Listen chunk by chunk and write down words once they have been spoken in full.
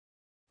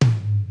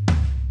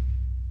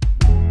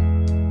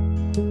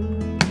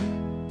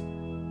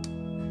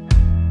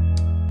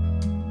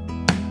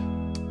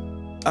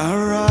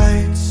Our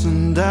rights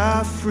and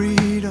our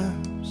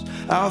freedoms,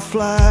 our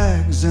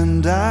flags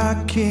and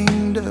our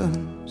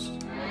kingdoms,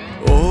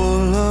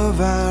 all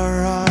of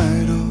our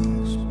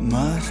idols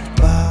must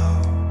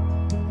bow.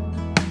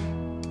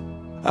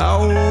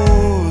 Our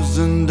wars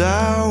and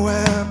our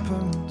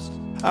weapons,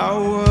 our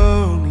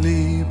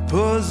worldly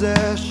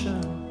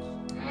possessions,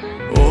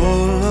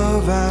 all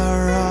of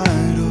our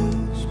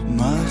idols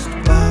must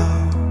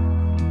bow.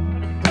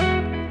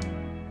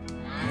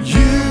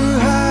 You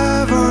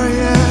have our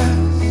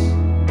yes,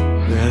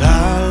 let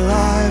our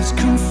lives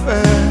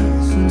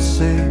confess and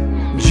say,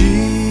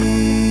 Jesus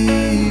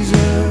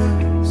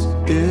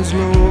is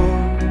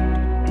Lord.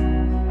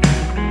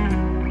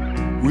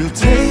 We'll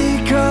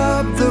take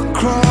up the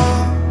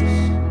cross,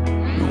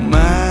 no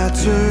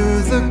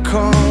matter the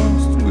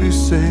cost. We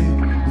say,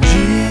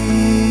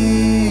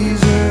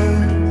 Jesus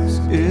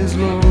is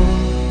Lord.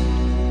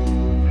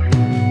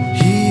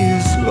 He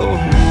is Lord.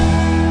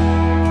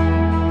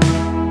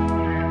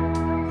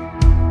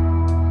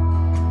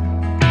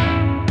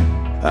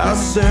 Our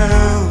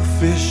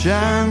selfish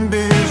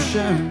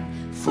ambition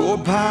for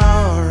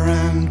power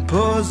and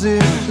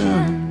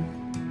position,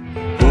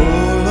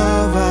 all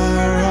of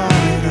our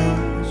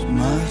idols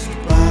must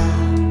bow.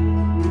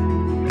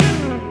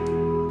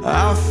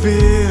 Our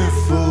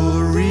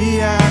fearful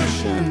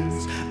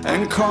reactions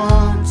and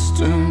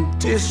constant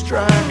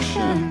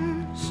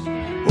distractions,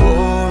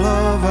 all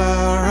of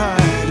our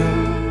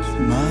idols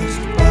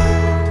must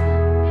bow.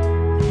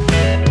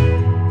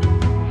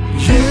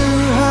 You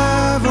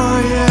have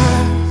our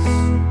yes,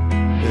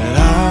 let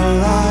our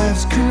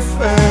lives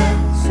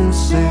confess and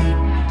say,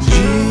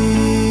 Jesus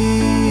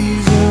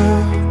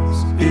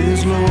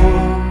is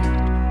Lord.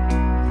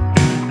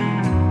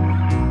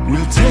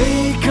 We'll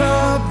take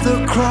up the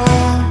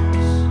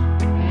cross,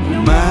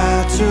 no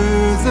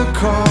matter the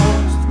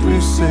cost. We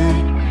say,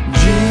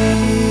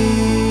 Jesus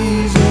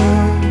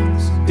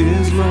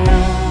is Lord.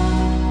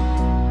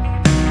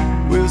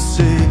 We'll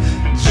say,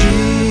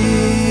 Jesus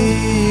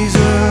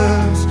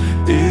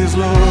is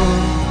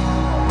Lord.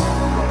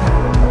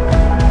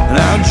 And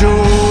our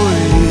joy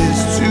is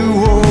to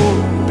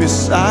walk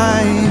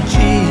beside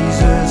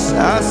Jesus,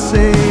 our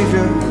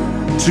Saviour,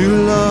 to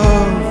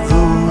love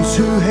those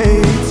who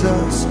hate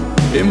us,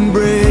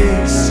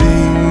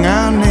 embracing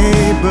our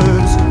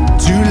neighbours,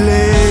 to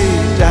lay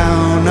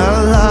down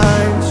our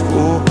lives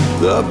for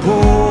the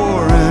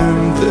poor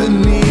and the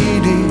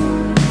needy.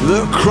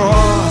 The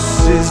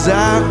cross is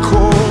our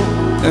call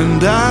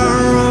and our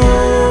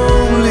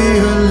only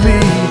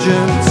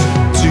allegiance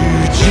to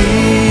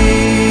Jesus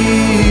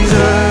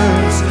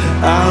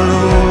our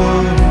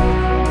Lord,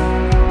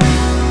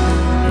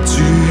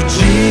 to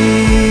Jesus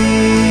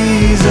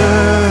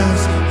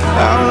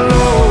our Lord.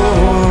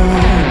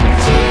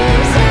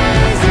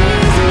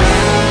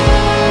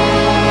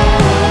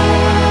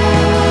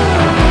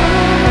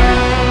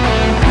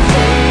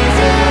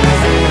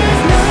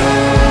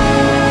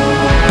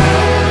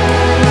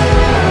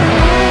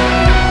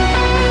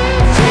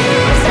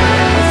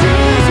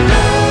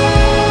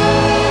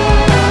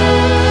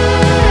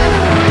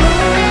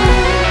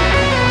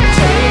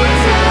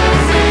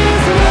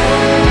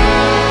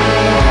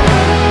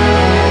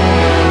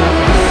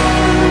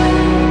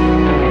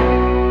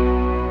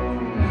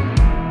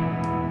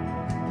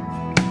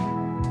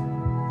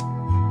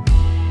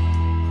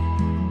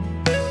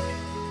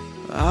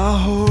 Our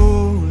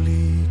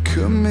holy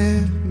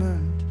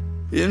commitment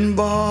in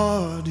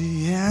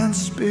body and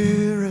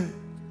spirit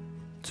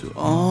to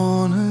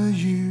honor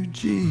you,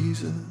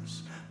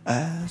 Jesus,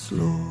 as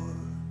Lord.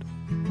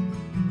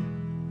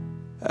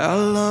 Our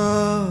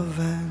love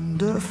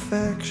and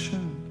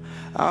affection,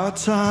 our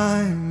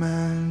time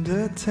and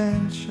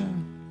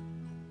attention,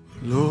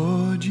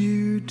 Lord,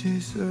 you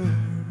deserve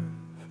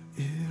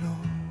it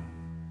all.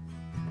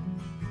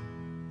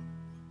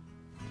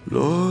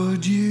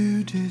 Lord,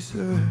 you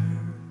deserve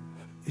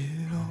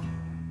it all.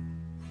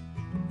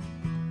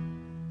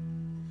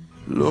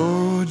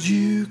 Lord,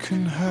 you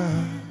can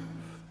have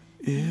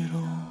it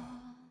all.